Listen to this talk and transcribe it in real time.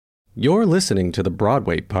You're listening to the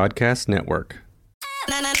Broadway Podcast Network.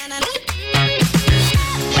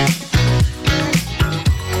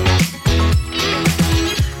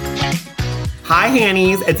 Hi,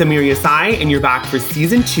 Hannies. It's Amir Yasai, and you're back for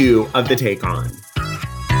Season 2 of The Take On.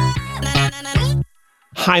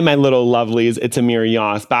 Hi, my little lovelies. It's Amir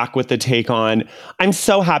Yas back with The Take On. I'm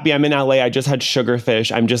so happy. I'm in LA. I just had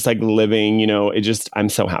Sugarfish. I'm just like living, I'm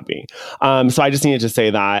so happy. So I just needed to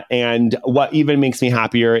say that. And what even makes me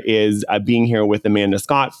happier is being here with Amanda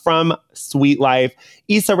Scott from Sweet Life.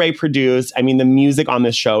 Issa Rae produced. I mean, the music on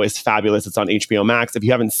this show is fabulous. It's on HBO Max. If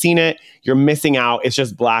you haven't seen it, you're missing out. It's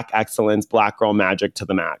just Black excellence, Black girl magic to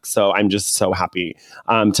the max. So I'm just so happy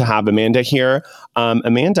to have Amanda here.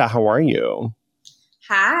 Amanda, how are you?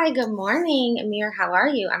 Hi, good morning, Amir. How are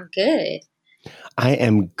you? I'm good. I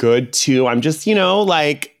am good too. I'm just, I've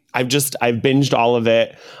binged all of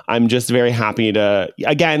it. I'm just very happy to,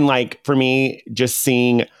 again, for me, just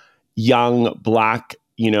seeing young Black,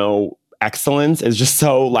 excellence is just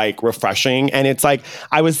so refreshing. And it's I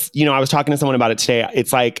was talking to someone about it today.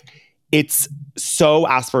 It's so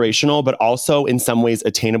aspirational, but also in some ways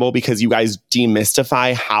attainable because you guys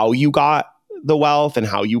demystify how you got the wealth and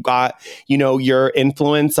how you got, your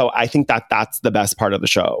influence. So I think that that's the best part of the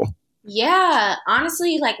show. Yeah.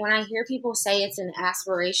 Honestly, when I hear people say it's an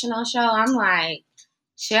aspirational show, I'm like,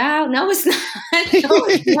 child, no, it's not. No,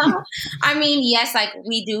 it's not. I mean, yes,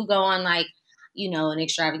 we do go on an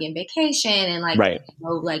extravagant vacation and right.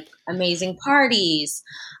 Amazing parties.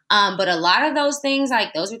 But a lot of those things,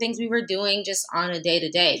 those are things we were doing just on a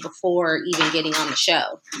day-to-day before even getting on the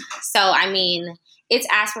show. So, I mean, it's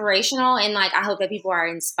aspirational and I hope that people are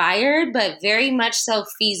inspired, but very much so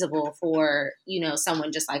feasible for,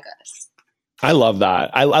 someone just like us. I love that.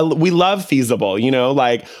 We love feasible,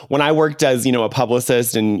 when I worked as, a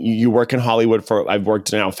publicist and you work in Hollywood I've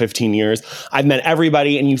worked now 15 years. I've met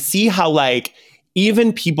everybody and you see how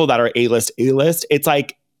even people that are A-list, it's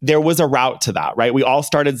there was a route to that, right? We all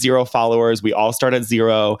started 0 followers. We all started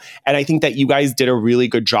 0. And I think that you guys did a really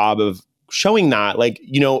good job of showing that,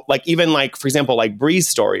 even for example, Bree's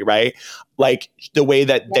story, right? The way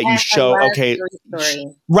that you show, okay,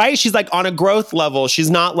 right? She's on a growth level. She's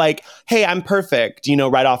not hey, I'm perfect,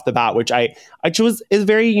 right off the bat, which I chose is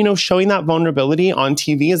very, showing that vulnerability on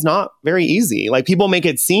TV is not very easy. People make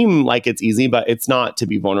it seem like it's easy, but it's not to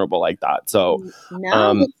be vulnerable like that. So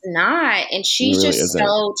no, it's not. And she's really just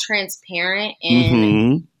so transparent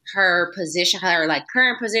in her position, her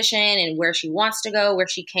current position and where she wants to go, where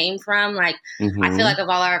she came from. I feel of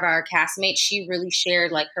all of our castmates, she really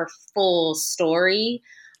shared her full story,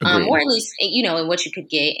 or at least, in what you could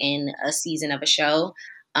get in a season of a show.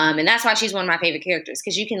 And that's why she's one of my favorite characters,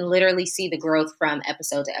 because you can literally see the growth from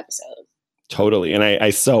episode to episode. Totally. And I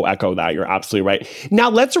so echo that. You're absolutely right. Now,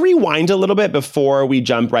 let's rewind a little bit before we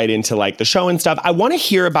jump right into the show and stuff. I want to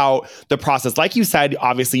hear about the process. Like you said,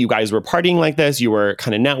 obviously you guys were partying like this. You were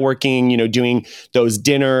kind of networking, doing those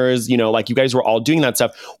dinners, you guys were all doing that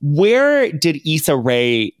stuff. Where did Issa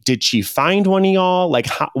Rae, did she find one of y'all?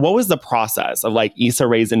 What was the process of Issa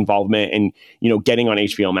Rae's involvement in, getting on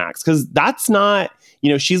HBO Max? Because that's not,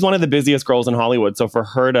 she's one of the busiest girls in Hollywood. So for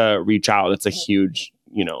her to reach out, it's a huge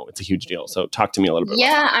deal. So talk to me a little bit.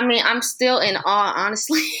 Yeah, I mean, I'm still in awe,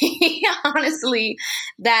 honestly,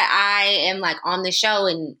 that I am on the show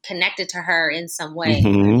and connected to her in some way.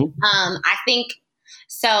 I think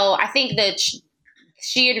that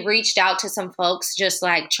she had reached out to some folks just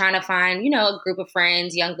trying to find, a group of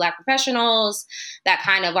friends, young Black professionals that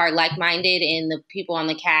kind of are like-minded in the people on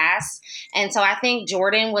the cast. And so I think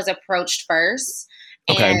Jordan was approached first.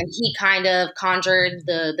 Okay. And he kind of conjured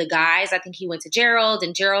the guys. I think he went to Gerald,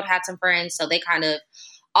 and Gerald had some friends. So they kind of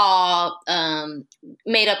all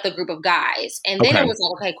made up the group of guys. And then it was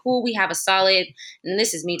okay, cool. We have a solid, and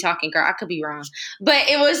this is me talking, girl, I could be wrong. But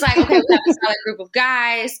it was okay, we have a solid group of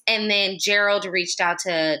guys. And then Gerald reached out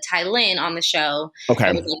to Tylin on the show. Okay.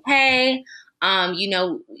 And was hey,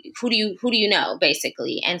 who do you know,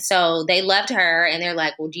 basically? And so they loved her and they're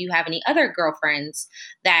well, do you have any other girlfriends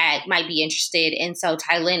that might be interested? And so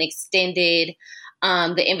Tylin extended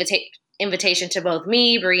the invitation to both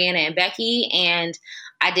me, Brianna, and Becky. And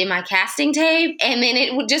I did my casting tape, and then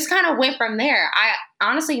it just kind of went from there. I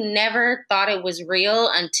honestly never thought it was real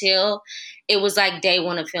until it was day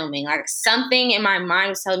one of filming. Something in my mind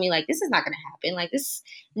was telling me this is not going to happen. This,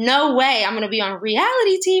 no way I'm going to be on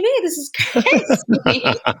reality TV. This is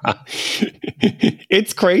crazy.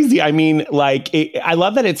 It's crazy. I mean, I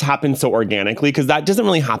love that it's happened so organically, because that doesn't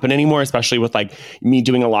really happen anymore, especially with me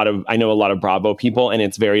doing I know a lot of Bravo people, and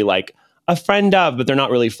it's very a friend of, but they're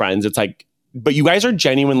not really friends. It's but you guys are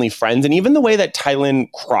genuinely friends. And even the way that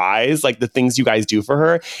Tylin cries, like the things you guys do for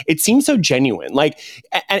her, it seems so genuine. Like,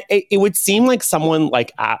 it would seem like someone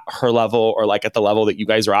like at her level or like at the level that you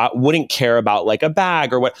guys are at wouldn't care about like a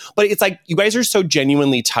bag or what. But it's like you guys are so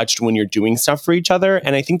genuinely touched when you're doing stuff for each other.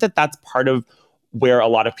 And I think that that's part of where a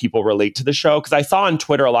lot of people relate to the show. Because I saw on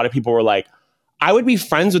Twitter, a lot of people were like, I would be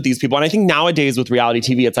friends with these people. And I think nowadays with reality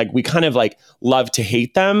TV, it's like we kind of like love to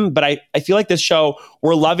hate them. But I feel like this show,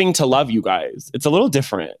 we're loving to love you guys. It's a little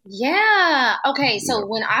different. Yeah. Okay. So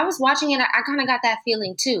when I was watching it, I kind of got that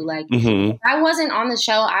feeling too. Like if I wasn't on the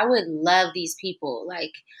show, I would love these people.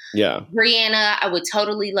 Like Brianna, I would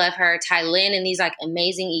totally love her. Tylin and these like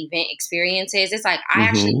amazing event experiences. It's like, I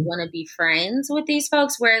actually want to be friends with these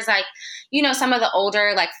folks. Whereas like, you know, some of the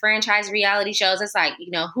older like franchise reality shows, it's like, you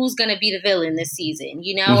know, who's going to be the villain this season,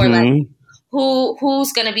 you know, or like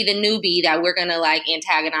who's going to be the newbie that we're going to like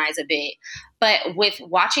antagonize a bit. But with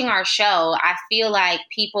watching our show, I feel like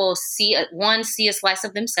people see a slice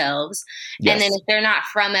of themselves. Yes. And then if they're not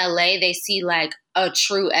from LA, they see like a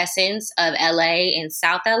true essence of LA and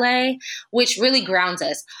South LA, which really grounds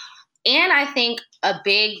us. And I think a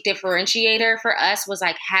big differentiator for us was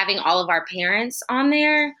like having all of our parents on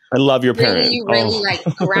there. I love your parents. Really like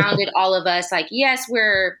grounded all of us. Like, yes,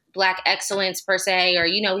 we're Black excellence per se, or,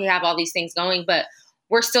 you know, we have all these things going, but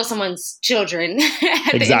we're still someone's children at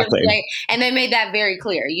the end of the day. And they made that very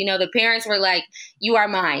clear. You know, the parents were like, you are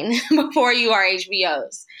mine before you are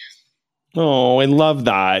HBO's. Oh, I love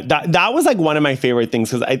that. That was like one of my favorite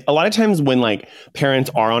things, because a lot of times when like parents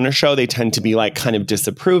are on a show, they tend to be like kind of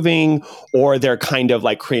disapproving, or they're kind of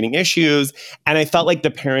like creating issues. And I felt like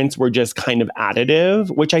the parents were just kind of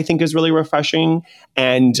additive, which I think is really refreshing.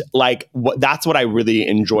 And like that's what I really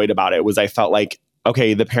enjoyed about it, was I felt like,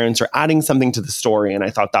 okay, the parents are adding something to the story. And I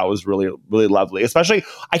thought that was really, really lovely. Especially,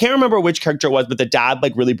 I can't remember which character it was, but the dad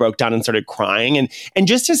like really broke down and started crying. And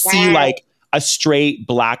just to see like a straight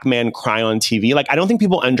Black man cry on TV. Like, I don't think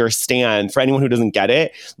people understand, for anyone who doesn't get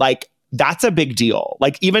it, like, that's a big deal.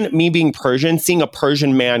 Like, even me being Persian, seeing a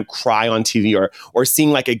Persian man cry on TV, or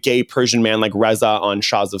seeing like a gay Persian man like Reza on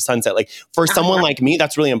Shahs of Sunset, like for someone like me,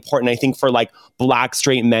 that's really important. I think for like Black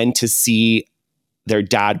straight men to see their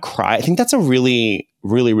dad cry, I think that's a really,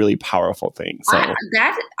 really, really powerful thing. So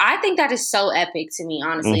I think that is so epic to me,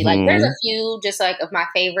 honestly. Like, there's a few just like of my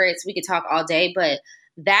favorites. We could talk all day, but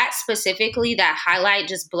that specifically, that highlight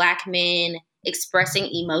just Black men expressing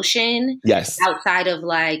emotion outside of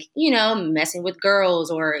like, you know, messing with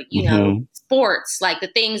girls or, you know, sports, like the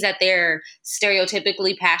things that they're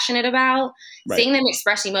stereotypically passionate about. Seeing them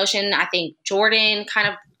express emotion. I think Jordan kind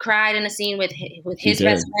of cried in a scene with his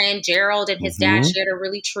best friend. Gerald and his dad shared a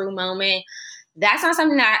really true moment. That's not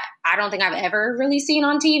something that I don't think I've ever really seen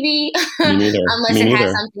on TV, unless it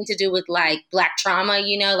has something to do with like Black trauma,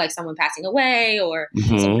 you know, like someone passing away or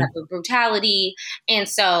some type of brutality. And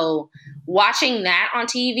so watching that on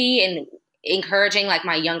TV and encouraging like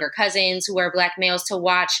my younger cousins who are Black males to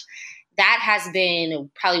watch, that has been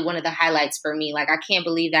probably one of the highlights for me. Like, I can't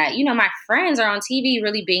believe that, you know, my friends are on TV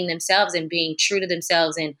really being themselves and being true to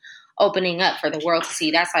themselves and opening up for the world to see.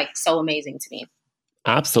 That's like so amazing to me.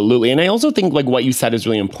 Absolutely. And I also think like what you said is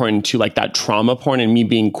really important too, like that trauma porn, and me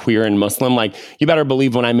being queer and Muslim. Like, you better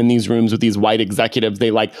believe when I'm in these rooms with these white executives, they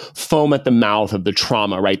like foam at the mouth of the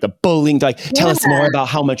trauma, right? The bullying, like, tell us more about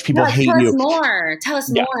how much people hate you. Tell us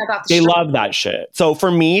more about the They love that shit. So for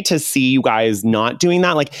me to see you guys not doing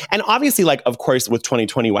that, like, and obviously like, of course, with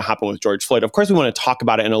 2020, what happened with George Floyd, of course we want to talk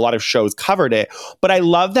about it, and a lot of shows covered it. But I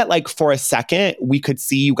love that like for a second, we could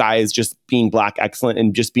see you guys just being Black excellent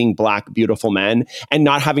and just being Black beautiful men, and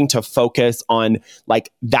not having to focus on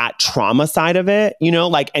like that trauma side of it, you know,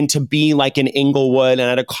 like, and to be like in Inglewood and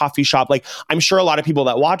at a coffee shop. Like, I'm sure a lot of people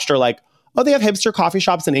that watched are like, oh, they have hipster coffee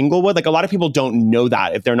shops in Inglewood. Like, a lot of people don't know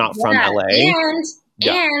that if they're not from LA.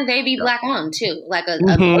 And they be Black owned too. Like most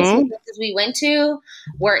of the places we went to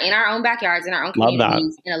were in our own backyards, in our own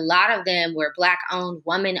communities. And a lot of them were Black owned,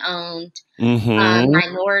 woman owned,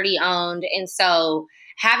 minority owned. And so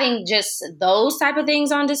having just those type of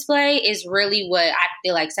things on display is really what I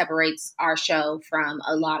feel like separates our show from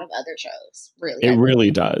a lot of other shows. Really, it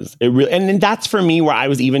really does. It really, and that's for me where I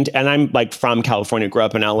was even, and I'm like from California, grew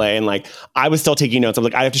up in LA, and like I was still taking notes. I'm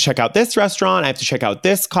like, I have to check out this restaurant, I have to check out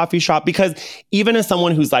this coffee shop, because even as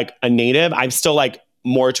someone who's like a native, I'm still like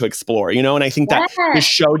more to explore, you know? And I think that the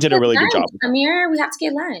show did a really good job. Amir, we have to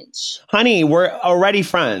get lunch. Honey, we're already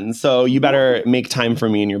friends, so you better make time for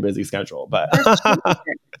me in your busy schedule. But,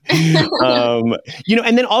 you know,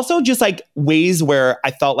 and then also just like ways where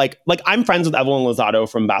I felt like I'm friends with Evelyn Lozado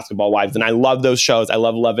from Basketball Wives, and I love those shows. I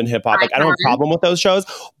love Love and Hip Hop. Like, I don't have a problem with those shows,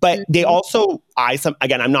 but they also,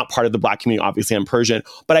 again, I'm not part of the Black community. Obviously, I'm Persian,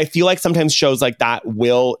 but I feel like sometimes shows like that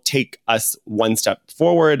will take us one step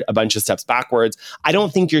forward, a bunch of steps backwards. I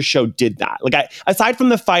don't think your show did that. Like, aside from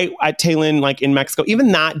the fight at Taylin, like in Mexico,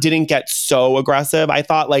 even that didn't get so aggressive. I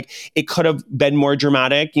thought like it could have been more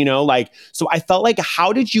dramatic, you know, like, so I felt like,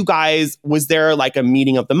 how did you guys, was there like a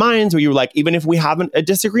meeting of the minds where you were like, even if we have a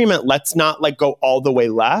disagreement, let's not like go all the way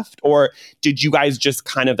left? Or did you guys just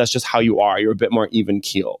kind of, that's just how you are, you're a bit more even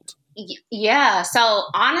keeled? Yeah. So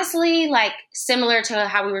honestly, like similar to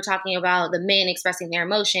how we were talking about the men expressing their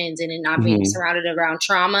emotions and it not being surrounded around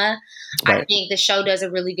trauma, I think the show does a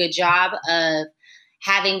really good job of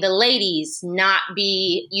having the ladies not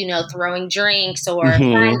be, you know, throwing drinks or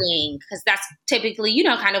fighting, because that's typically, you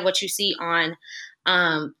know, kind of what you see on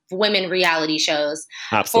women reality shows.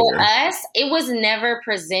 Absolutely. For us, it was never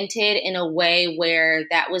presented in a way where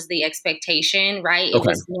that was the expectation, right? It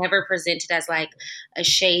was never presented as like a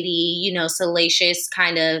shady, you know, salacious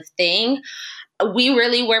kind of thing. We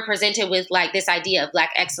really were presented with like this idea of Black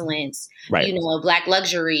excellence, you know, Black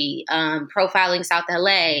luxury, profiling South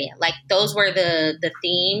LA. Like those were the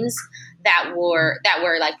themes that were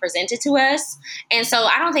like presented to us. And so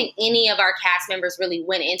I don't think any of our cast members really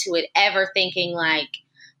went into it ever thinking like,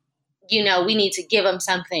 you know, we need to give them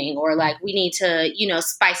something or like we need to, you know,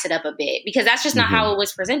 spice it up a bit, because that's just not how it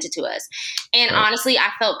was presented to us. And honestly, I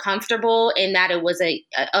felt comfortable in that it was a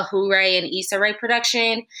Hure and Issa Rae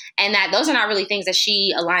production, and that those are not really things that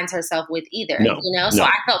she aligns herself with either, you know? So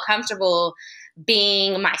I felt comfortable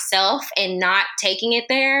being myself and not taking it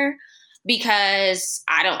there, because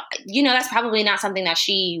I don't, you know, that's probably not something that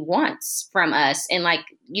she wants from us. And like,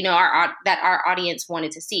 you know, that our audience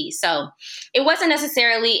wanted to see. So it wasn't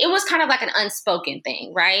necessarily, it was kind of like an unspoken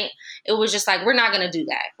thing, right? It was just like, we're not going to do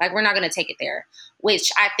that. Like, we're not going to take it there,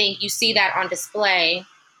 which I think you see that on display.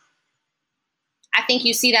 I think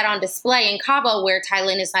you see that on display in Cabo, where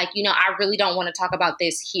Taylin is like, you know, I really don't want to talk about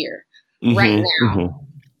this here right now,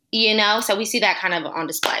 you know? So we see that kind of on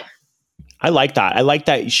display. I like that. I like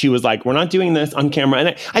that she was like, we're not doing this on camera.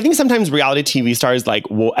 And I think sometimes reality TV stars like,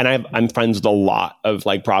 and I'm friends with a lot of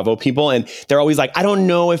like Bravo people, and they're always like, I don't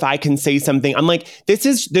know if I can say something. I'm like,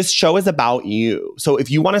 this show is about you. So if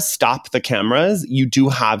you want to stop the cameras, you do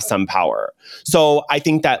have some power. So I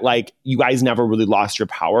think that like you guys never really lost your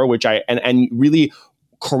power, which and really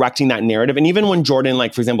correcting that narrative. And even when Jordan,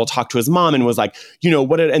 like, for example, talked to his mom and was like, you know,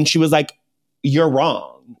 and she was like, you're wrong.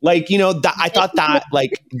 Like, you know, I thought that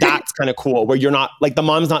like, that's kind of cool, where you're not like, the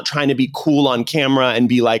mom's not trying to be cool on camera and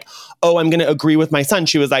be like, oh, I'm going to agree with my son.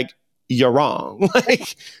 She was like, you're wrong.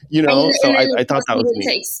 Like, you know, so I thought that was neat.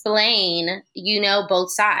 To explain, you know,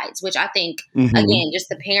 both sides, which I think, again, just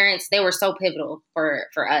the parents, they were so pivotal for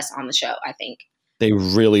us on the show, I think. They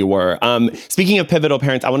really were. Speaking of pivotal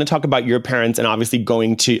parents, I want to talk about your parents and obviously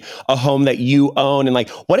going to a home that you own, and like,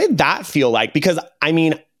 what did that feel like? Because I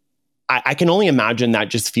mean, I can only imagine that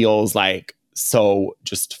just feels like so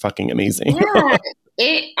just fucking amazing. Yeah,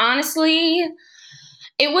 it honestly,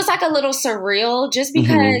 it was like a little surreal, just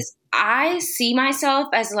because I see myself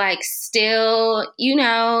as like still, you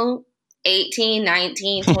know, 18,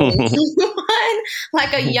 19, 21,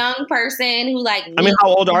 like a young person who like... I mean,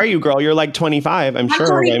 how old are you, girl? You're like 25, I'm sure.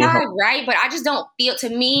 25, right? But I just don't feel, to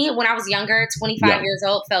me, when I was younger, 25 years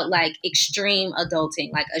old felt like extreme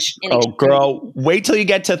adulting. Like girl, wait till you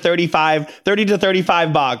get to 30 to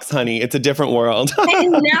 35 box, honey. It's a different world.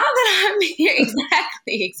 And now that I'm here,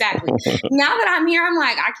 exactly. Now that I'm here, I'm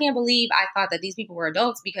like, I can't believe I thought that these people were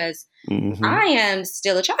adults, because I am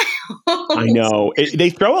still a child. I know.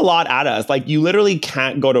 They throw a lot at us. Like, you literally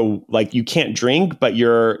can't go to, like, you can't drink, but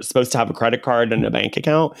you're supposed to have a credit card and a bank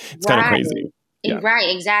account. It's kind of crazy. Yeah.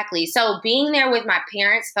 Right, exactly. So being there with my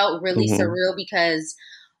parents felt really surreal, because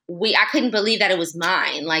I couldn't believe that it was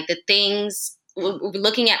mine. Like, the things,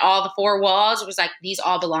 looking at all the four walls, it was like, these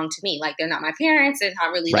all belong to me. Like, they're not my parents. It's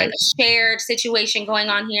not really like a shared situation going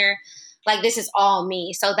on here. Like, this is all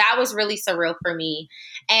me. So that was really surreal for me.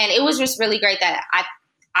 And it was just really great that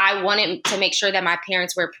I wanted to make sure that my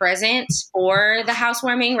parents were present for the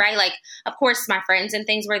housewarming, right? Like, of course, my friends and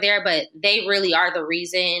things were there, but they really are the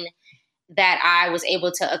reason that I was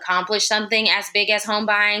able to accomplish something as big as home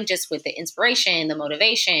buying, just with the inspiration, the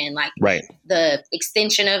motivation, like the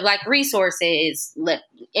extension of like resources,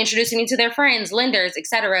 introducing me to their friends, lenders,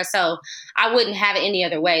 etc. So I wouldn't have it any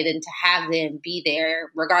other way than to have them be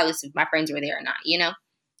there, regardless if my friends were there or not, you know?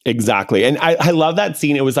 Exactly. And I love that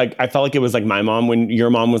scene. It was like, I felt like it was like my mom when your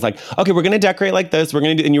mom was like, okay, we're going to decorate like this. We're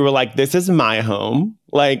going to do, and you were like, this is my home.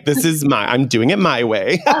 Like, this is I'm doing it my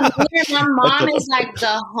way. My mom is like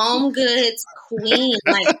the home goods queen.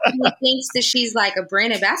 Like, she thinks that she's like a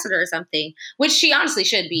brand ambassador or something, which she honestly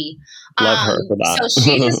should be. Love her for that. So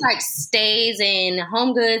she just like stays in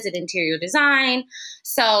home goods and interior design.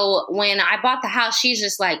 So when I bought the house, she's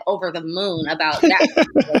just like over the moon about that.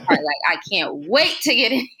 Like, I can't wait to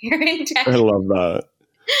get in here and I love that.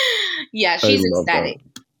 Yeah, she's ecstatic.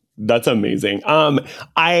 That's amazing.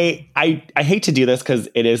 I hate to do this because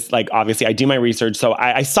it is like, obviously I do my research. So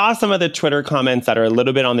I saw some of the Twitter comments that are a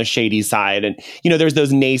little bit on the shady side. And, there's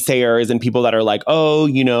those naysayers and people that are like, oh,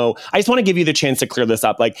 I just want to give you the chance to clear this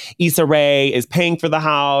up. Like Issa Rae is paying for the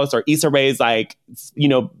house, or Issa Rae is like,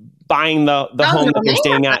 buying the home that they're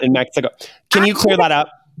staying at in Mexico. Can you clear that up?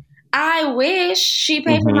 I wish she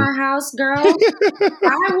paid for my house, girl.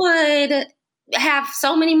 I would have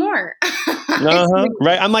so many more.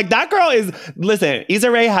 Right. I'm like, that girl is, listen, Issa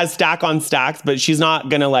Rae has stack on stacks, but she's not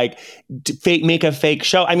going to like make a fake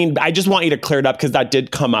show. I mean, I just want you to clear it up because that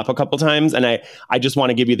did come up a couple times. And I just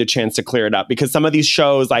want to give you the chance to clear it up because some of these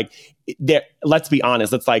shows, like, let's be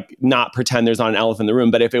honest, let's like not pretend there's not an elephant in the room.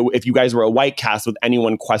 But if you guys were a white cast, would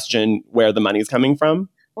anyone question where the money's coming from?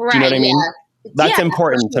 Right. Do you know what I mean? Yeah. That's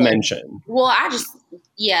important to mention. Well,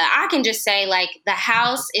 I can just say like the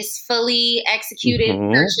house is fully executed,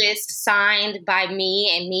 purchased, signed by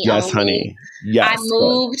me and me yes, only. Honey. Yes, I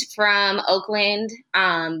moved from Oakland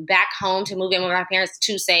back home to move in with my parents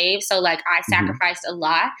to save. So like I sacrificed a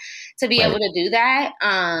lot to be able to do that.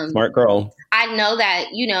 Smart girl. I know that,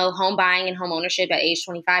 home buying and home ownership at age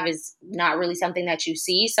 25 is not really something that you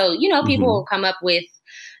see. So, people will come up with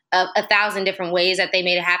 1,000 different ways that they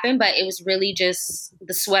made it happen, but it was really just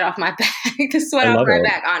the sweat off my back,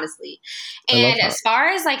 back, honestly. And as far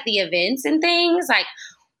as like the events and things, like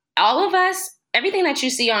all of us, everything that you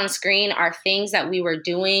see on screen are things that we were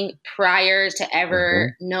doing prior to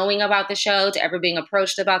ever knowing about the show, to ever being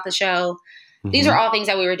approached about the show. These are all things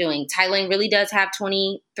that we were doing. Tylane really does have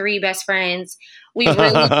 23 best friends. We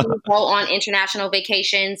really do go on international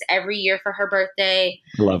vacations every year for her birthday.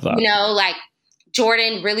 Love that. Like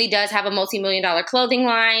Jordan really does have a multi-million-dollar clothing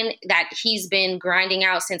line that he's been grinding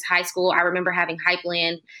out since high school. I remember having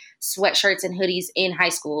Hypeland sweatshirts and hoodies in high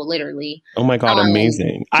school, literally. Oh my God,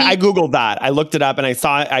 amazing. I Googled that. I looked it up and I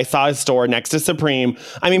saw a store next to Supreme.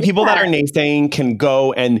 I mean, people that are naysaying can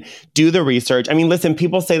go and do the research. I mean, listen,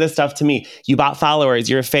 people say this stuff to me. You bought followers,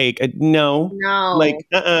 you're fake. No. Like,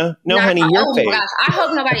 no, honey, you're fake. My gosh. I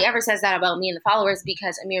hope nobody ever says that about me and the followers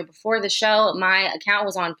because, Amir, before the show, my account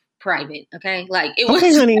was on private. Okay. Like it was.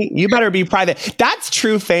 Okay, honey, you better be private. That's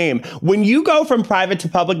true fame. When you go from private to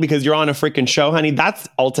public because you're on a freaking show, honey, that's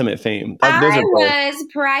ultimate fame. I was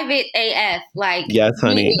private AF. Like, yes,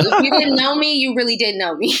 honey. If you didn't know me, you really did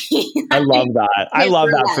know me. I love that. I love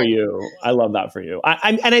that for you. I love that for you.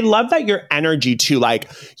 And I love that your energy too.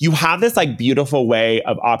 Like you have this like beautiful way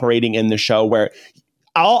of operating in the show where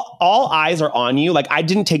all eyes are on you. Like I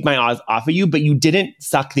didn't take my eyes off of you, but you didn't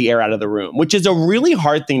suck the air out of the room, which is a really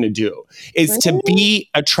hard thing to do, is to be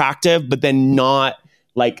attractive, but then not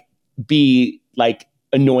like be like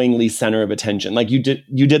annoyingly center of attention. Like you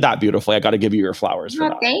did that beautifully. I got to give you your flowers for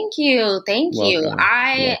that. Thank you. Thank you.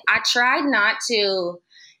 I tried not to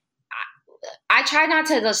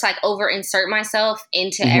just like over insert myself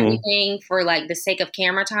into everything for like the sake of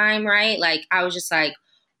camera time. Right. Like I was just like,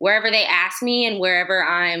 wherever they ask me and wherever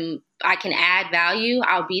I can add value,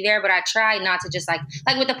 I'll be there. But I try not to just like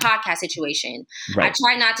with the podcast situation, I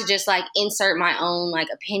try not to just like insert my own like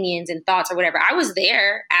opinions and thoughts or whatever. I was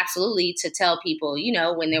there absolutely to tell people,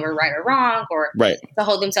 when they were right or wrong or to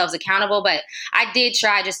hold themselves accountable. But I did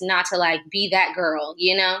try just not to like be that girl,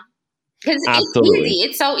 because it's easy.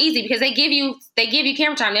 It's so easy because they give you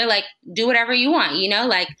camera time. They're like, do whatever you want,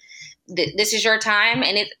 like this is your time.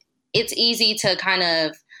 And it's easy to kind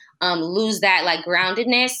of lose that like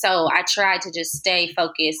groundedness. So I tried to just stay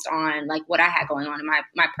focused on like what I had going on in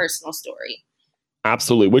my personal story.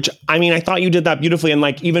 Absolutely. Which, I mean, I thought you did that beautifully. And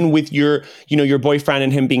like, even with your, your boyfriend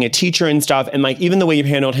and him being a teacher and stuff, and like, even the way you've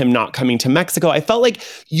handled him not coming to Mexico, I felt like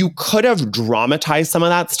you could have dramatized some of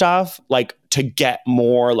that stuff, like to get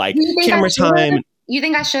more like camera time. You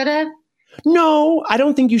think I should have? No, I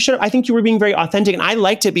don't think you should. I think you were being very authentic. And I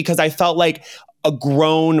liked it because I felt like a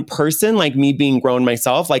grown person, like me being grown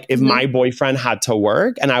myself, like if my boyfriend had to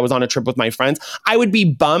work and I was on a trip with my friends, I would be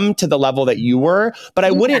bummed to the level that you were, but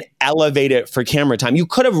I wouldn't elevate it for camera time. You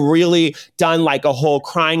could have really done like a whole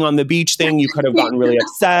crying on the beach thing. You could have gotten really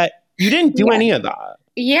upset. You didn't do any of that.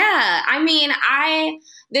 Yeah. I mean,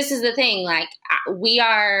 this is the thing, like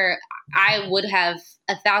I would have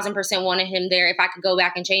 1,000% wanted him there. If I could go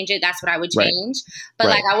back and change it, that's what I would change. But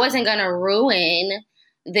like, I wasn't going to ruin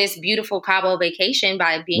this beautiful Cabo vacation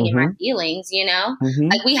by being in my feelings, you know?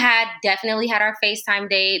 Like we definitely had our FaceTime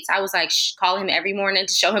dates. I was like calling him every morning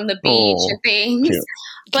to show him the beach and things. Cute.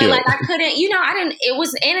 But like I couldn't, you know,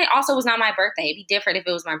 it also was not my birthday. It'd be different if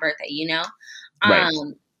it was my birthday, you know?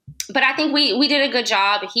 But I think we did a good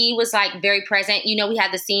job. He was like very present. You know, we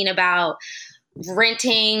had the scene about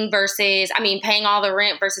renting versus, paying all the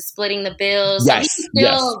rent versus splitting the bills. So he's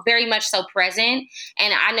still very much so present.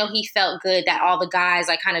 And I know he felt good that all the guys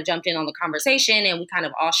like kind of jumped in on the conversation and we kind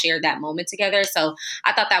of all shared that moment together. So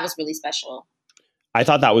I thought that was really special. I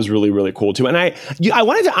thought that was really, really cool too. And I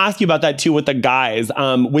wanted to ask you about that too with the guys,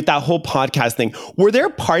 with that whole podcast thing. Were there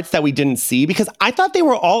parts that we didn't see? Because I thought they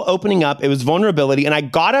were all opening up. It was vulnerability. And I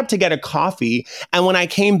got up to get a coffee. And when I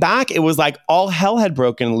came back, it was like all hell had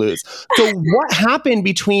broken loose. So what happened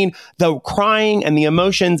between the crying and the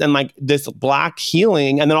emotions and like this black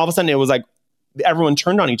healing? And then all of a sudden it was like, everyone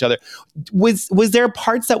turned on each other. Was there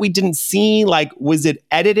parts that we didn't see? Like, was it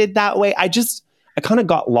edited that way? I kind of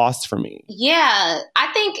got lost for me. Yeah,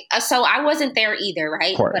 I think so. I wasn't there either,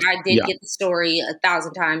 right? But I did get the story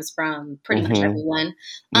 1,000 times from pretty much everyone.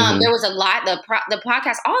 There was a lot. The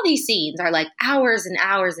podcast, all these scenes are like hours and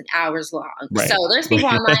hours and hours long. Right. So there's people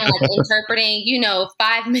online like interpreting,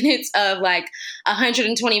 5 minutes of like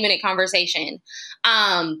 120-minute conversation.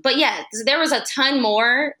 But yeah, there was a ton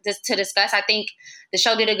more to discuss. I think the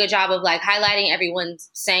show did a good job of like highlighting everyone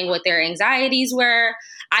saying what their anxieties were.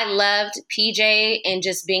 I loved PJ and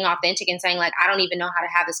just being authentic and saying like, I don't even know how to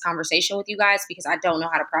have this conversation with you guys because I don't know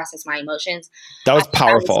how to process my emotions. That was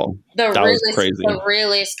powerful. That was crazy. The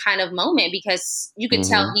realest kind of moment because you could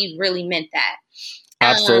tell he really meant that.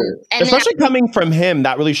 Absolutely. Especially coming from him,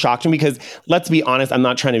 that really shocked me because let's be honest, I'm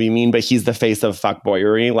not trying to be mean, but he's the face of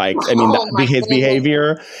fuckboyery. Like, his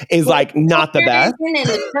behavior is like not the best. And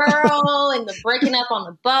the girl and the breaking up on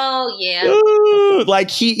the boat. Yeah. Ooh, like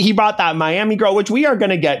he brought that Miami girl, which we are going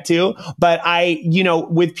to get to. But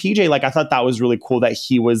with PJ, like I thought that was really cool that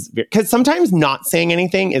he was, because sometimes not saying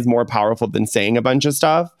anything is more powerful than saying a bunch of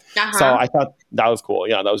stuff. So I thought that was cool.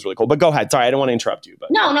 Yeah, that was really cool. But go ahead. Sorry, I don't want to interrupt you. But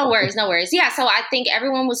No worries. Yeah, so I think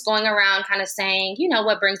everyone was going around kind of saying,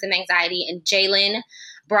 what brings them anxiety. And Jalen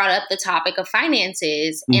brought up the topic of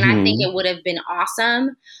finances. And I think it would have been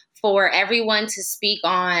awesome for everyone to speak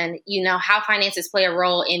on, how finances play a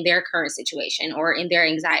role in their current situation or in their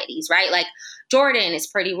anxieties, right? Like Jordan is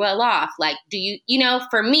pretty well off. Like, do you,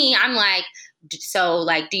 for me, I'm like, so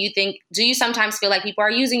like, do you sometimes feel like people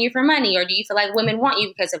are using you for money or do you feel like women want you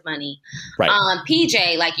because of money? Right.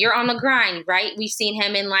 PJ, like you're on the grind, right? We've seen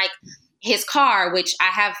him in like his car, which I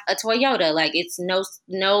have a Toyota, like it's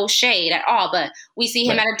no shade at all, but we see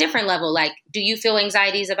him at a different level. Like, do you feel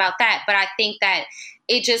anxieties about that? But I think that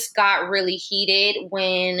it just got really heated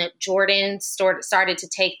when Jordan started to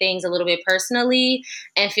take things a little bit personally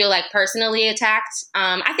and feel like personally attacked.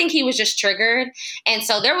 I think he was just triggered. And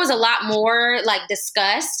so there was a lot more like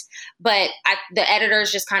discussed, but the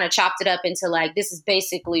editors just kind of chopped it up into like, this is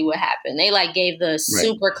basically what happened. They like gave the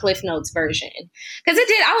super Cliff Notes version. Because it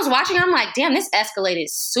did. I was watching, I'm like, damn, this escalated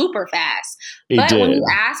super fast. But when you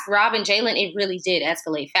ask Rob and Jalen, it really did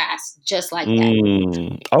escalate fast, just like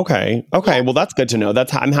that. Okay. Yeah. Well, that's good to know.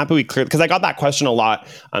 I'm happy we cleared, because I got that question a lot.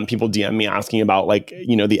 People DM me asking about like,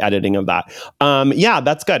 the editing of that. Yeah,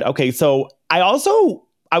 that's good. Okay. So I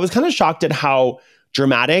was kind of shocked at how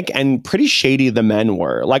dramatic and pretty shady the men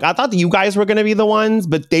were. Like I thought that you guys were going to be the ones,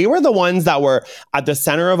 but they were the ones that were at the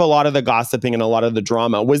center of a lot of the gossiping and a lot of the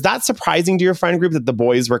drama. Was that surprising to your friend group that the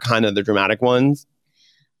boys were kind of the dramatic ones?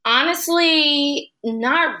 Honestly,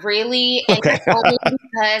 not really. And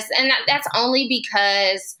that's only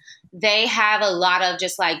because they have a lot of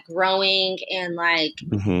just like growing and like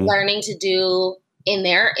learning to do in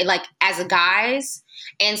there, like as guys.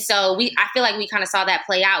 And so I feel like we kind of saw that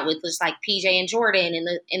play out with just like PJ and Jordan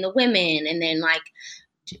and the women. And then like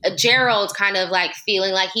Gerald kind of like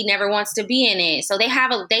feeling like he never wants to be in it. So they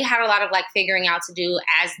had a lot of like figuring out to do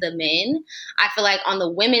as the men. I feel like on the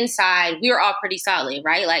women's side, we were all pretty solid,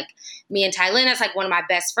 right? Like me and Tylin, that's like one of my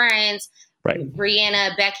best friends. Right.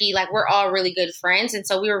 Brianna, Becky, like we're all really good friends. And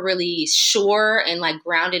so we were really sure and like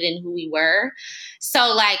grounded in who we were.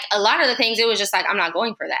 So like a lot of the things, it was just like, I'm not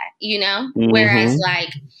going for that, Whereas like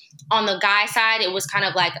on the guy side, it was kind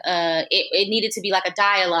of like it needed to be like a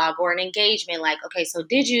dialogue or an engagement. Like, okay, so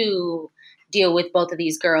did you deal with both of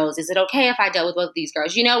these girls? Is it okay if I dealt with both of these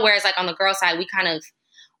girls? Whereas like on the girl side,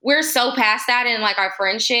 we're so past that in like our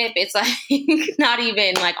friendship. It's like not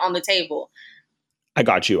even like on the table. I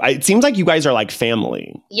got you. It seems like you guys are like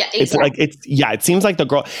family. Yeah, exactly. It seems like the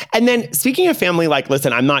girl. And then speaking of family, like,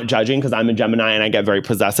 listen, I'm not judging because I'm a Gemini and I get very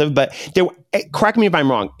possessive, but correct me if I'm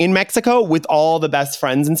wrong. In Mexico, with all the best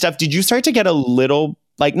friends and stuff, did you start to get a little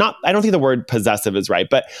like, I don't think the word possessive is right,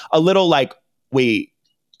 but a little like, wait,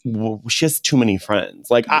 she has too many friends.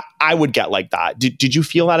 Like I would get like that. Did you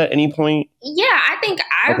feel that at any point? Yeah, I think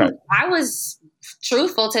I was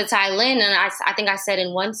truthful to Tylin, and I think I said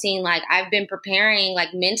in one scene, like, I've been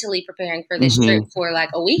mentally preparing for this trip for like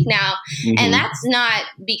a week now, and that's not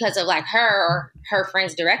because of like her or her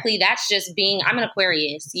friends directly. That's just I'm an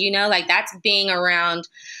Aquarius, like that's being around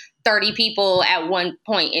 30 people at one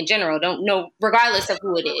point in general, don't know, regardless of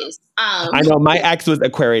who it is. I know my ex was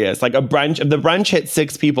Aquarius, like if the brunch hit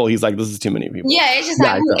 6 people, he's like, this is too many people. Yeah, it's just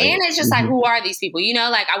like, it's just like, who are these people?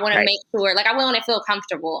 Like I want to make sure, like I want to feel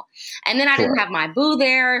comfortable. And then I didn't have my boo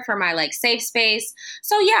there for my like safe space.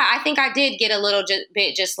 So yeah, I think I did get a little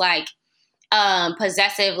bit just like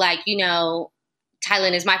possessive, like,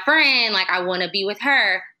 Tylin is my friend, like I want to be with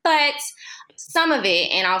her. But some of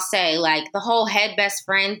it, and I'll say like the whole head best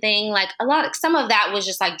friend thing, like some of that was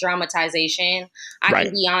just like dramatization. I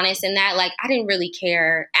can be honest in that. Like I didn't really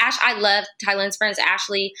care. I love Tylin's friends.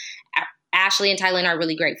 Ashley and Tylin are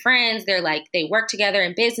really great friends. They're like, they work together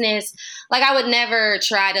in business. Like I would never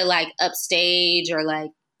try to like upstage or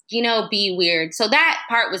like, be weird. So that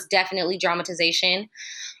part was definitely dramatization.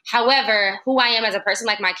 However, who I am as a person,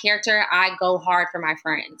 like my character, I go hard for my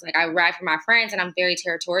friends. Like I ride for my friends and I'm very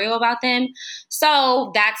territorial about them.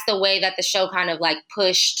 So that's the way that the show kind of like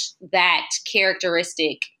pushed that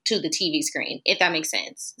characteristic to the TV screen, if that makes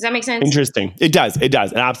sense. Does that make sense? Interesting. It does. It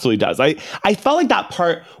absolutely does. I felt like that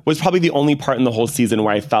part was probably the only part in the whole season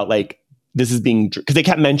where I felt like this is being, because they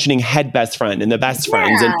kept mentioning head best friend and the best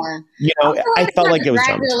friends. And, I felt like it was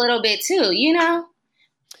a little bit too,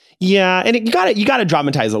 Yeah, and you got to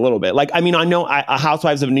dramatize a little bit. Like, I mean, I know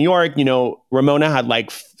Housewives of New York, Ramona had like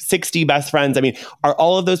 60 best friends. I mean, are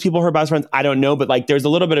all of those people her best friends? I don't know, but like there's a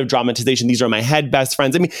little bit of dramatization. These are my head best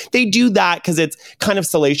friends. I mean, they do that because it's kind of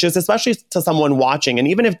salacious, especially to someone watching. And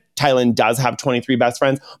even if Tylin does have 23 best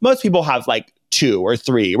friends, most people have like 2 or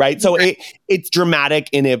 3, right? So it's dramatic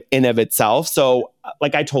in of itself. So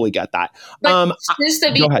like I totally get that. But just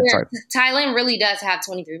to be clear, Tylin really does have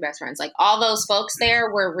 23 best friends. Like all those folks there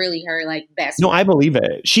were really her like best friends. No, I believe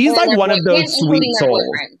it. She's like one of those sweet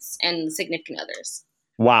souls and significant others.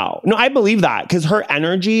 Wow. No, I believe that because her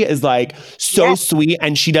energy is like so sweet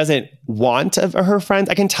and she doesn't want of her friends.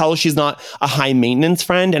 I can tell she's not a high maintenance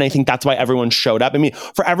friend. And I think that's why everyone showed up. I mean,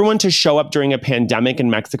 for everyone to show up during a pandemic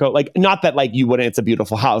in Mexico, like not that like you wouldn't, it's a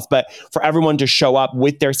beautiful house, but for everyone to show up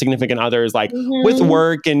with their significant others, like with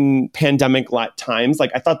work and pandemic times,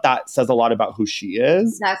 like I thought that says a lot about who she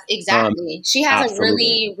is. That's exactly. She has a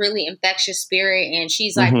really, really infectious spirit and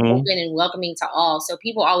she's like open and welcoming to all. So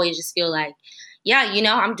people always just feel like, yeah,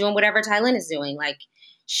 I'm doing whatever Tylin is doing. Like,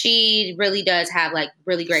 she really does have like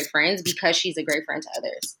really great friends because she's a great friend to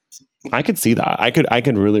others. I could see that. I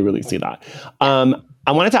could really, really see that. I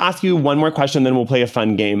wanted to ask you one more question, then we'll play a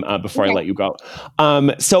fun game before I let you go.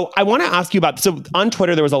 So I want to ask you about, so on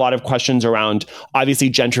Twitter, there was a lot of questions around obviously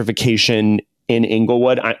gentrification in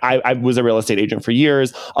Inglewood. I was a real estate agent for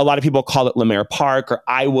years. A lot of people call it Lemaire Park or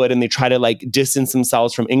I would, and they try to like distance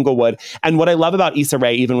themselves from Inglewood. And what I love about Issa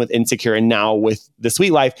Rae, even with Insecure and now with The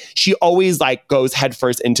Sweet Life, she always like goes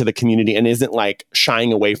headfirst into the community and isn't like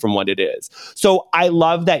shying away from what it is. So I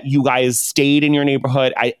love that you guys stayed in your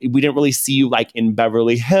neighborhood. We didn't really see you like in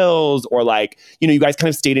Beverly Hills or like, you guys kind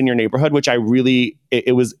of stayed in your neighborhood, which I really,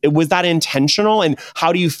 it was that intentional? And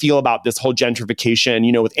how do you feel about this whole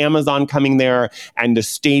gentrification, with Amazon coming there and the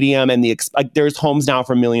stadium and like there's homes now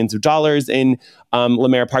for millions of dollars in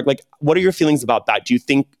Lemaire Park. Like, what are your feelings about that? Do you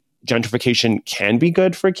think gentrification can be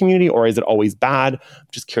good for a community or is it always bad? I'm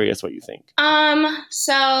just curious what you think.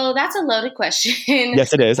 So that's a loaded question.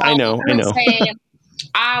 Yes, it is. I know. It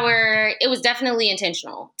was definitely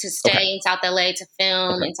intentional to stay in South LA, to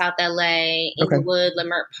film in South LA, Inglewood,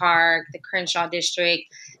 Lemaire Park, the Crenshaw district,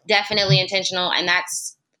 definitely intentional. And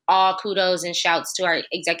that's all kudos and shouts to our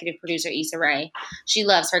executive producer, Issa Rae. She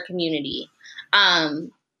loves her community. As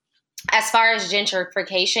far as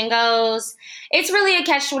gentrification goes, it's really a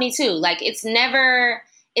catch-22. Like it's never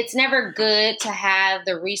good to have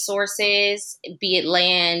the resources, be it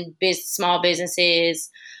land, small businesses,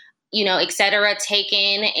 et cetera,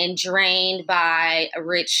 taken and drained by a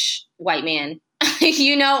rich white man,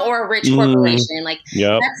 or a rich corporation. Like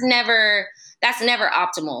that's never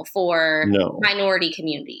optimal for minority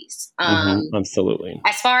communities. Absolutely.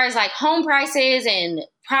 As far as like home prices and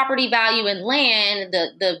property value and land,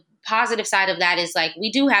 the positive side of that is like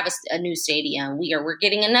we do have a new stadium. We're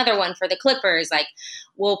getting another one for the Clippers. Like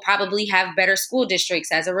we'll probably have better school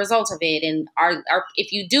districts as a result of it. And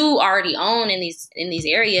if you do already own in these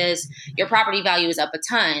areas, your property value is up a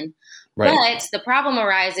ton. Right. But the problem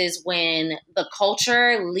arises when the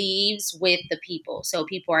culture leaves with the people. So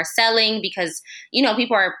people are selling because,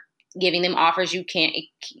 people are giving them offers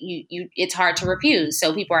it's hard to refuse.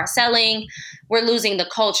 So people are selling, we're losing the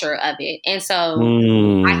culture of it. And so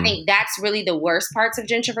I think that's really the worst parts of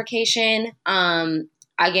gentrification.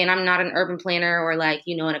 Again, I'm not an urban planner or like,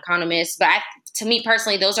 an economist, but to me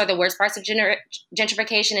personally, those are the worst parts of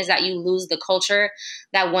gentrification is that you lose the culture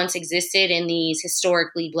that once existed in these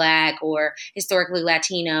historically Black or historically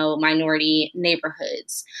Latino minority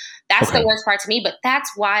neighborhoods. That's the worst part to me, but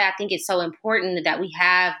that's why I think it's so important that we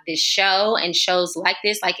have this show and shows like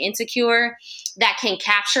this, like Insecure, that can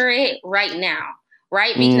capture it right now,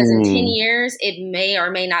 right? Because in 10 years, it may or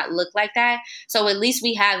may not look like that. So at least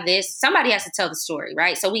we have this. Somebody has to tell the story,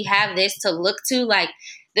 right? So we have this to look to, like,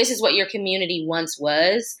 this is what your community once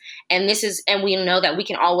was. And we know that we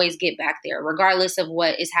can always get back there, regardless of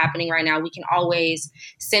what is happening right now. We can always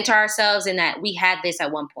center ourselves in that we had this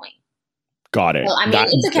at one point. Got it. Well, I mean,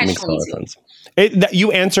 it's a catch-22.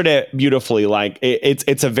 You answered it beautifully. Like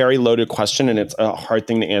it's a very loaded question and it's a hard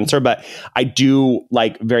thing to answer, but I do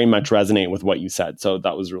very much resonate with what you said. So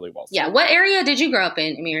that was really well said. Yeah. What area did you grow up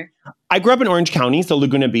in, Amir? I grew up in Orange County, so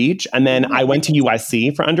Laguna Beach, and then I went to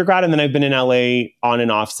USC for undergrad, and then I've been in LA on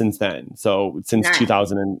and off since then. So since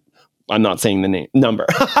 2000 I'm not saying the number.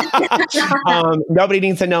 Nobody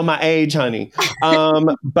needs to know my age, honey.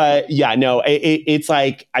 But yeah, no, it's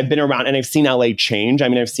like I've been around and I've seen LA change. I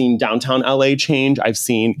mean, I've seen downtown LA change. I've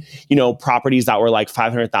seen, properties that were like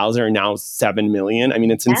 500,000 are now 7 million. I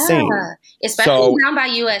mean, it's insane. Especially down by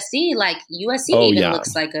USC. Like USC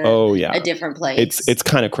looks like a different place. It's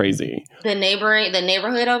kind of crazy. The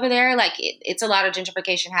neighborhood over there, like it's a lot of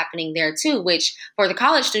gentrification happening there too, which for the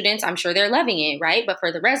college students, I'm sure they're loving it, right? But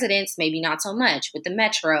for the residents, maybe not so much with the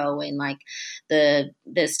metro and like the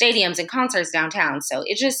stadiums and concerts downtown. So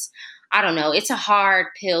it just, I don't know. It's a hard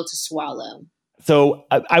pill to swallow. So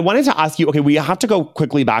I wanted to ask you, okay, we have to go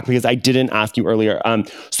quickly back because I didn't ask you earlier.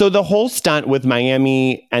 So the whole stunt with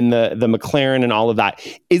Miami and the McLaren and all of that,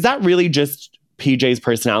 is that really just PJ's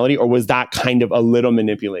personality or was that kind of a little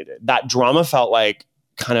manipulated? That drama felt like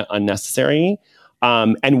kind of unnecessary.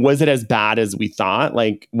 And was it as bad as we thought,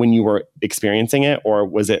 like when you were experiencing it, or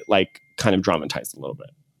was it like kind of dramatized a little bit?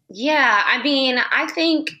 Yeah, I mean, I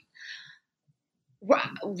think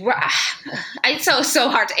it's so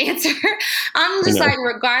hard to answer. I'm just like,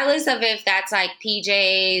 regardless of if that's like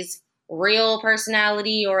PJ's real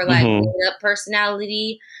personality or like made up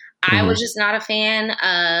personality, I was just not a fan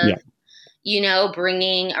of.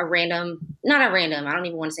 Bringing not a random, I don't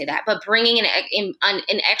even want to say that, but bringing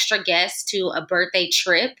an extra guest to a birthday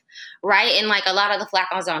trip, right? And like a lot of the flack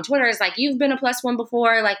was on Twitter is like, you've been a +1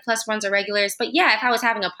 before, like +1s are regulars. But yeah, if I was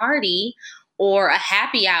having a party or a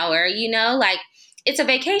happy hour, like it's a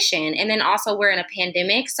vacation. And then also we're in a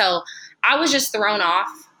pandemic. So I was just thrown off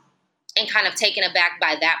and kind of taken aback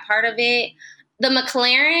by that part of it. The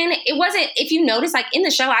McLaren, it wasn't, if you notice, like in the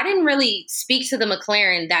show, I didn't really speak to the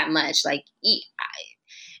McLaren that much. Like,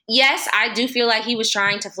 yes, I do feel like he was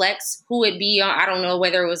trying to flex who would be on, I don't know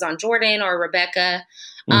whether it was on Jordan or Rebecca.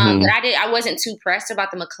 But I wasn't too pressed about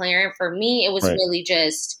the McLaren. For me, it was really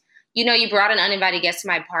just, you brought an uninvited guest to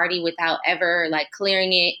my party without ever like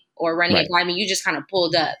clearing it or running it by me. You just kind of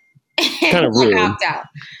pulled up kind of rude. Hopped out.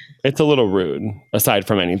 It's a little rude, aside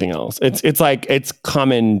from anything else. It's like it's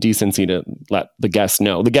common decency to let the guest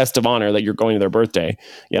know, the guest of honor, that you're going to their birthday.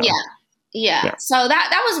 Yeah. So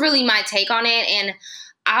that was really my take on it. And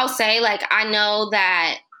I'll say, like, I know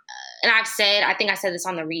that, and I think I said this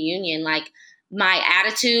on the reunion, like my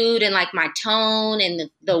attitude and like my tone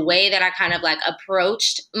and the way that I kind of like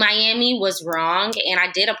approached Miami was wrong. And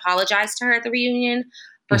I did apologize to her at the reunion.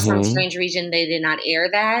 For some strange reason, they did not air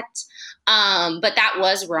that. But that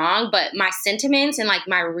was wrong. But my sentiments and like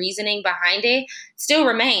my reasoning behind it still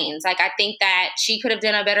remains. Like, I think that she could have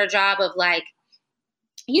done a better job of like,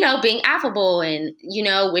 being affable and,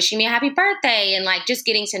 wishing me a happy birthday and like just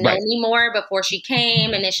getting to know me more before she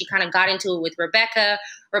came. And then she kind of got into it with Rebecca.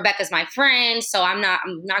 Rebecca's my friend, so I'm not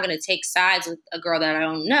going to take sides with a girl that I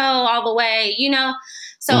don't know all the way,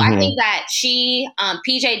 So I think that she,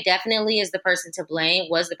 PJ definitely is the person to blame,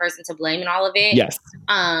 was the person to blame in all of it. Yes.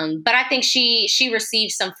 But I think she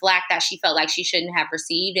received some flack that she felt like she shouldn't have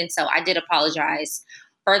received. And so I did apologize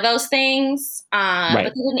for those things. But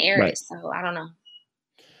they didn't air it, so I don't know.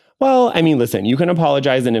 Well, I mean, listen, you can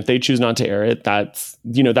apologize. And if they choose not to air it, that's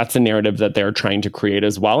the narrative that they're trying to create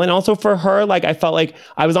as well. And also for her, like, I felt like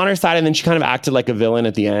I was on her side and then she kind of acted like a villain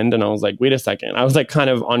at the end. And I was like, wait a second. I was like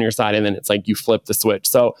kind of on your side. And then it's like you flip the switch.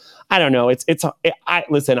 So I don't know.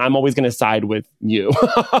 Listen, I'm always going to side with you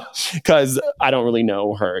because I don't really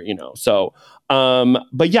know her, So,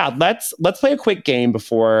 but yeah, let's play a quick game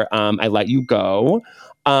before I let you go.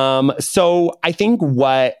 So I think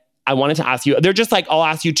what I wanted to ask you, they're just like, I'll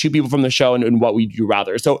ask you two people from the show and what would you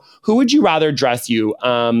rather? So who would you rather dress you,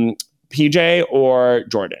 PJ or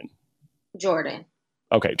Jordan? Jordan.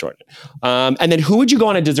 Okay, Jordan. And then who would you go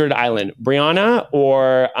on a deserted island? Brianna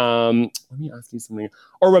or, let me ask you something,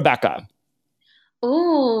 or Rebecca?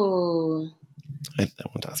 Ooh. I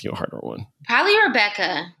want to ask you a harder one. Probably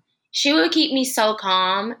Rebecca. She would keep me so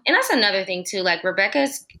calm. And that's another thing too, like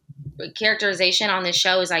Rebecca's characterization on this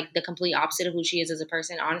show is like the complete opposite of who she is as a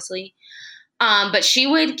person, honestly. But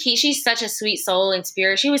she's such a sweet soul and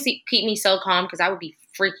spirit. She would keep me so calm because I would be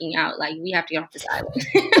freaking out. Like, we have to get off this island.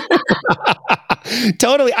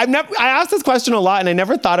 Totally. I asked this question a lot and I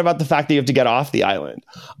never thought about the fact that you have to get off the island.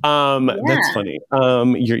 That's funny.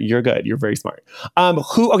 You're good. You're very smart.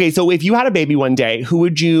 So if you had a baby one day, who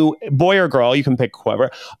would you, boy or girl, you can pick whoever,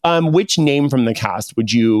 which name from the cast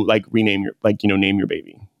would you like rename name your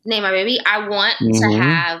baby? Name my baby. I want to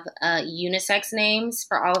have unisex names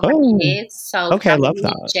for all of my kids. So I love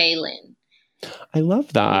that. Jalen. I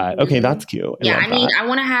love that. Okay, that's cute. I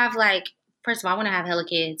want to have first of all, I want to have hella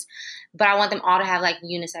kids, but I want them all to have like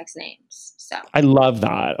unisex names. So I love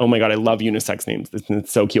that. Oh my God, I love unisex names.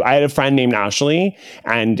 It's so cute. I had a friend named Ashley,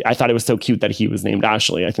 and I thought it was so cute that he was named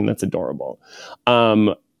Ashley. I think that's adorable.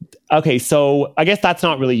 Okay, so I guess that's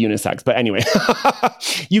not really unisex, but anyway,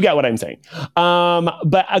 you get what I'm saying.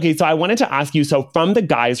 But okay, so I wanted to ask you, so from the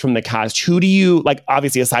guys from the cast, who do you, like,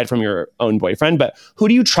 obviously aside from your own boyfriend, but who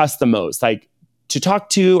do you trust the most, like, to talk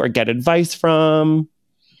to or get advice from?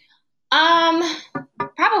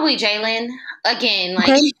 Probably Jalen. Again,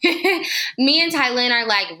 like me and Tylen are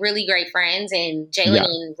like really great friends, and Jalen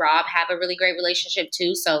and Rob have a really great relationship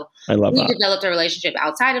too. So we developed a relationship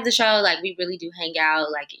outside of the show. Like, we really do hang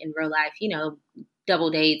out like in real life,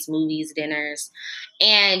 double dates, movies, dinners.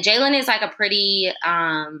 And Jalen is like a pretty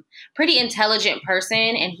intelligent person,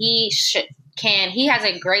 and he has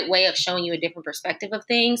a great way of showing you a different perspective of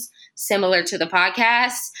things, similar to the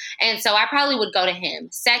podcast. And so I probably would go to him.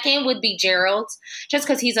 Second would be Gerald, just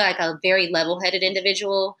because he's like a very level-headed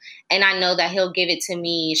individual. And I know that he'll give it to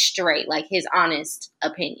me straight, like his honest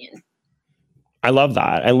opinion. I love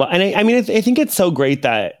that. I think it's so great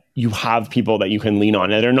that you have people that you can lean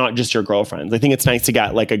on and they're not just your girlfriends. I think it's nice to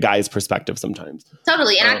get like a guy's perspective sometimes.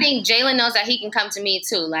 Totally. And I think Jalen knows that he can come to me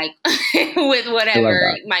too, like with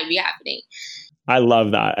whatever might be happening. I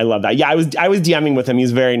love that. Yeah, I was DMing with him.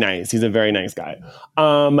 He's very nice. He's a very nice guy.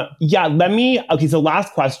 So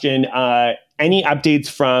last question. Any updates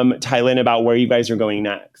from Tylen about where you guys are going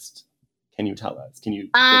next? Can you tell us? You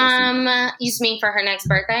just mean for her next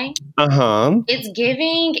birthday? Uh-huh. It's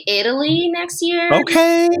giving Italy next year.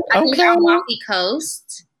 Okay. I think Amalfi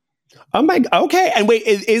Coast. Oh my, okay. And wait,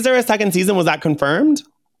 is there a second season? Was that confirmed?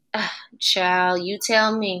 Child, you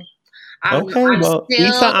tell me.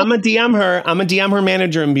 Lisa, I'm going to DM her. I'm going to DM her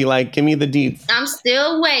manager and be like, give me the deets. I'm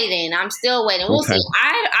still waiting. We'll see.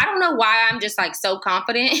 I don't know why I'm just like so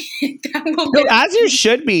confident. As you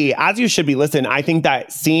should be. Listen, I think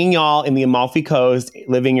that seeing y'all in the Amalfi Coast,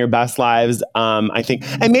 living your best lives, I think,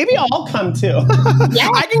 and maybe I'll come too.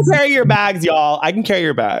 Yes. I can carry your bags, y'all. Come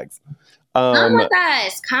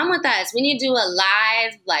with us. We need to do a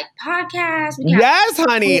live like podcast. Yes,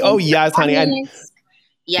 honey. Oh, yes, honey.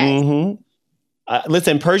 Yes. Mm-hmm.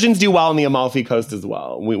 Listen, Persians do well on the Amalfi Coast as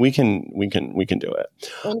well. We can do it.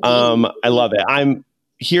 I love it.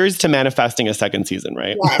 Here's to manifesting a second season,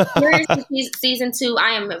 right? Yes. Here's to season 2.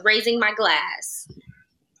 I am raising my glass.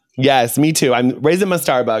 Yes, me too. I'm raising my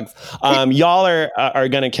Starbucks. Y'all are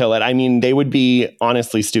gonna kill it. I mean, they would be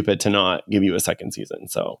honestly stupid to not give you a second season.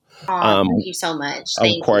 So, thank you so much.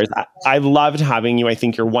 Thank of course, you. I loved having you. I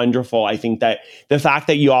think you're wonderful. I think that the fact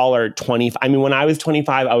that you all are 20. I mean, when I was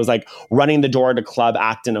 25, I was like running the door to club,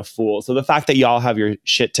 acting a fool. So the fact that y'all have your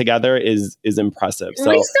shit together is impressive. So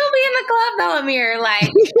we still be in the club though, Amir.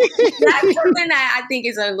 Like that's something that I think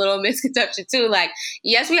is a little misconception too. Like,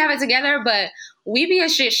 yes, we have it together, but we be a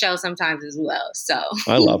shit show sometimes as well. So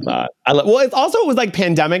I love that. Well, it was like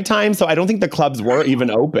pandemic time, so I don't think the clubs were even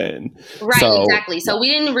open. Right, so, exactly. So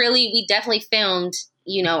we definitely filmed,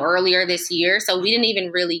 earlier this year. So we didn't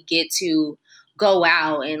even really get to go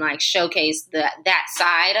out and like showcase that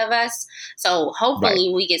side of us. So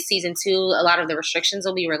hopefully we get season 2. A lot of the restrictions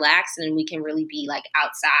will be relaxed and we can really be like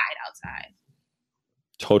outside.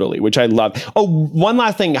 Totally, which I love. Oh, one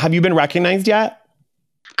last thing. Have you been recognized yet?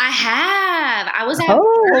 I have. I was at what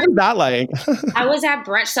was that like? I was at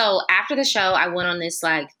brunch. So after the show, I went on this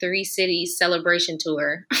like 3-city celebration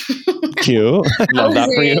tour. Cute. Love that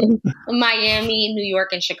for you. Miami, New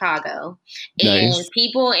York, and Chicago. Nice. And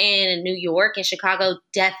people in New York and Chicago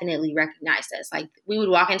definitely recognized us. Like we would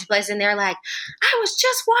walk into places and they're like, I was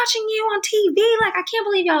just watching you on TV. Like, I can't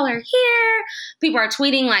believe y'all are here. People are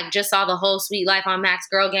tweeting like, just saw the whole Sweet Life on Max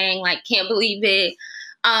Girl Gang. Like, can't believe it.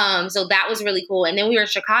 So that was really cool. And then we were in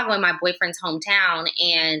Chicago in my boyfriend's hometown,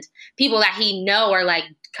 and people that he know are like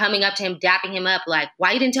coming up to him, dapping him up, like,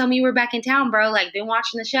 why you didn't tell me you were back in town, bro? Like, been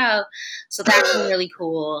watching the show. So that's been really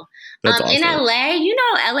cool. That's awesome. In LA,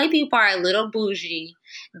 LA people are a little bougie.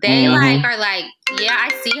 They are like, yeah,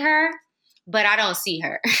 I see her, but I don't see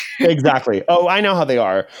her. Exactly. Oh, I know how they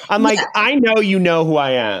are. I'm like, I know you know who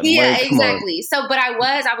I am. Yeah, like, exactly. So, but I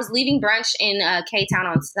was leaving brunch in K-Town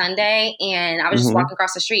on Sunday, and I was just walking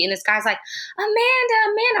across the street, and this guy's like,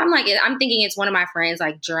 Amanda. I'm like, I'm thinking it's one of my friends,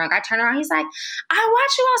 like drunk. I turn around, he's like, I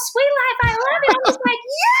watch you on Sweet Life. I love it. I was like,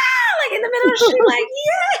 yeah, like in the middle of the street, like,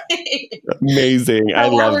 yeah. Amazing. So I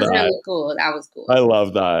love that. That was really cool. That was cool. I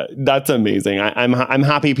love that. That's amazing. I'm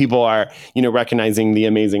happy people are, recognizing the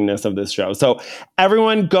amazingness of this show. So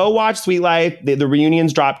everyone go watch Sweet Life. The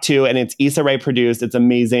reunions dropped too, and it's Issa Rae produced. It's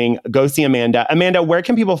amazing. Go see Amanda. Amanda, where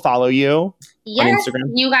can people follow you? Yes, on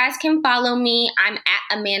Instagram? You guys can follow me. I'm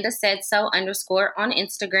at Amanda Said So _ on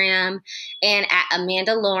Instagram, and at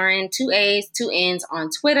Amanda Lauren, 2 A's, 2 N's on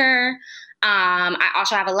Twitter. I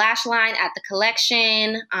also have a lash line at The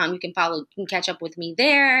Collection. You can catch up with me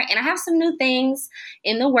there. And I have some new things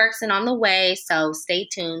in the works and on the way. So stay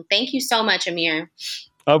tuned. Thank you so much, Amir.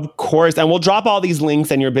 Of course. And we'll drop all these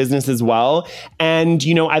links and your business as well. And,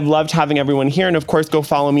 I've loved having everyone here. And of course, go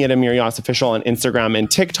follow me at Amir Yas Official on Instagram and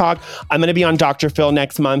TikTok. I'm going to be on Dr. Phil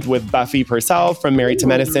next month with Buffy Purcell from Married to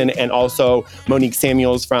Medicine, and also Monique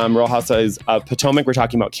Samuels from Real Housewives of Potomac. We're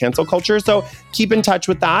talking about cancel culture. So keep in touch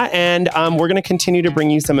with that. And we're going to continue to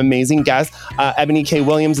bring you some amazing guests. Ebony K.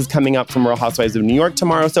 Williams is coming up from Real Housewives of New York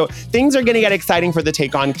tomorrow. So things are going to get exciting for The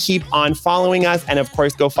Take On. Keep on following us. And of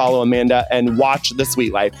course, go follow Amanda and watch The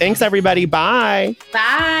Sweet Life. Thanks, everybody. Bye.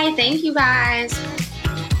 Bye. Thank you, guys.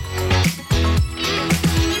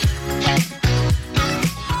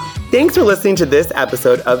 Thanks for listening to this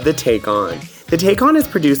episode of The Take On. The Take On is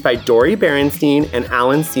produced by Dori Berenstein and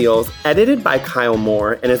Alan Seals, edited by Kyle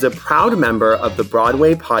Moore, and is a proud member of the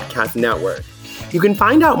Broadway Podcast Network. You can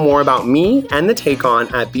find out more about me and The Take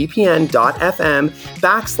On at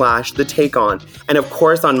bpn.fm/The Take On. And of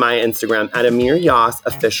course on my Instagram at Amir Yas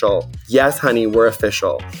Official. Yes, honey, we're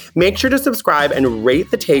official. Make sure to subscribe and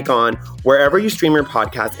rate The Take On wherever you stream your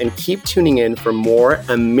podcast, and keep tuning in for more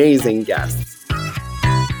amazing guests.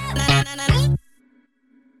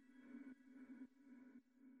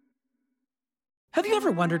 Have you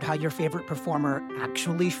ever wondered how your favorite performer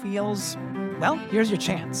actually feels? Well, here's your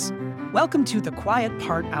chance. Welcome to The Quiet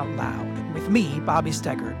Part Out Loud with me, Bobby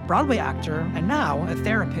Steggert, Broadway actor and now a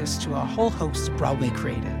therapist to a whole host of Broadway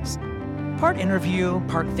creatives. Part interview,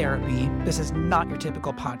 part therapy, this is not your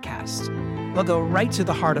typical podcast. We'll go right to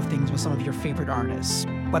the heart of things with some of your favorite artists,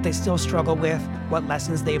 what they still struggle with, what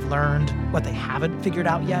lessons they've learned, what they haven't figured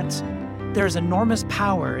out yet. There's enormous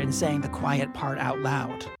power in saying the quiet part out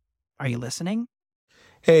loud. Are you listening?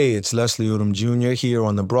 Hey, it's Leslie Odom Jr. here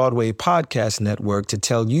on the Broadway Podcast Network to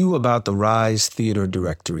tell you about the Rise Theater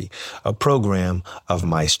Directory, a program of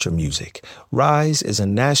Maestro Music. Rise is a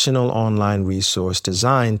national online resource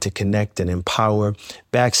designed to connect and empower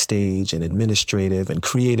backstage and administrative and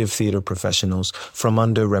creative theater professionals from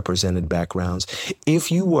underrepresented backgrounds.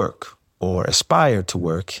 If you work or aspire to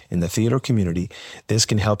work in the theater community, this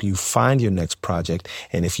can help you find your next project.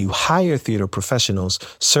 And if you hire theater professionals,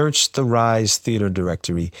 search the Rise Theater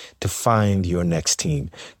Directory to find your next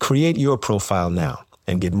team. Create your profile now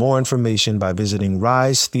and get more information by visiting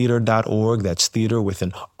risetheater.org. That's theater with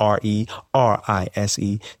an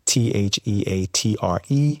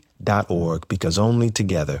RERISETHEATRE.org, because only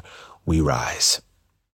together we rise.